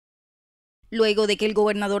Luego de que el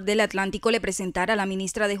gobernador del Atlántico le presentara a la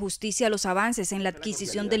ministra de Justicia los avances en la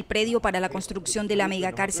adquisición del predio para la construcción de la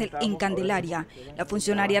megacárcel en Candelaria, la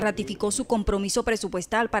funcionaria ratificó su compromiso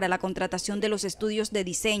presupuestal para la contratación de los estudios de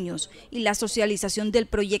diseños y la socialización del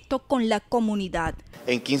proyecto con la comunidad.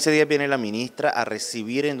 En 15 días viene la ministra a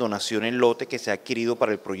recibir en donación el lote que se ha adquirido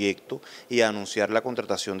para el proyecto y a anunciar la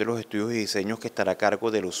contratación de los estudios y diseños que estará a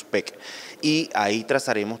cargo de los PEC. Y ahí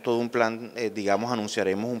trazaremos todo un plan,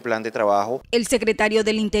 anunciaremos un plan de trabajo. El secretario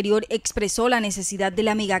del Interior expresó la necesidad de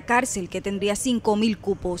la megacárcel, que tendría 5.000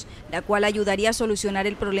 cupos, la cual ayudaría a solucionar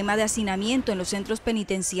el problema de hacinamiento en los centros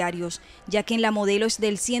penitenciarios, ya que en la Modelo es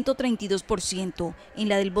del 132%, en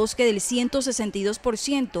la del Bosque del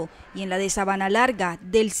 162% y en la de Sabana Larga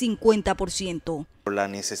del 50%. La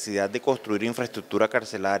necesidad de construir infraestructura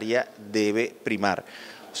carcelaria debe primar.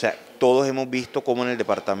 O sea, todos hemos visto cómo en el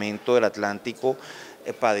departamento del Atlántico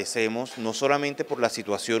padecemos no solamente por la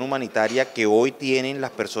situación humanitaria que hoy tienen las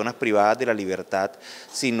personas privadas de la libertad,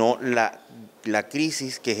 sino la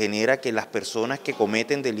crisis que genera que las personas que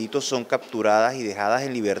cometen delitos son capturadas y dejadas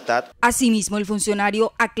en libertad. Asimismo, el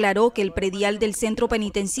funcionario aclaró que el predial del centro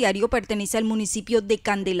penitenciario pertenece al municipio de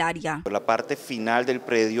Candelaria. La parte final del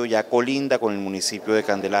predio ya colinda con el municipio de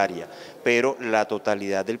Candelaria, pero la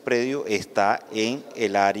totalidad del predio está en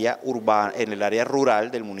el área urbana, en el área rural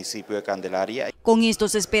del municipio de Candelaria. Con esto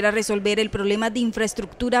se espera resolver el problema de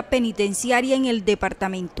infraestructura penitenciaria en el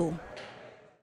departamento.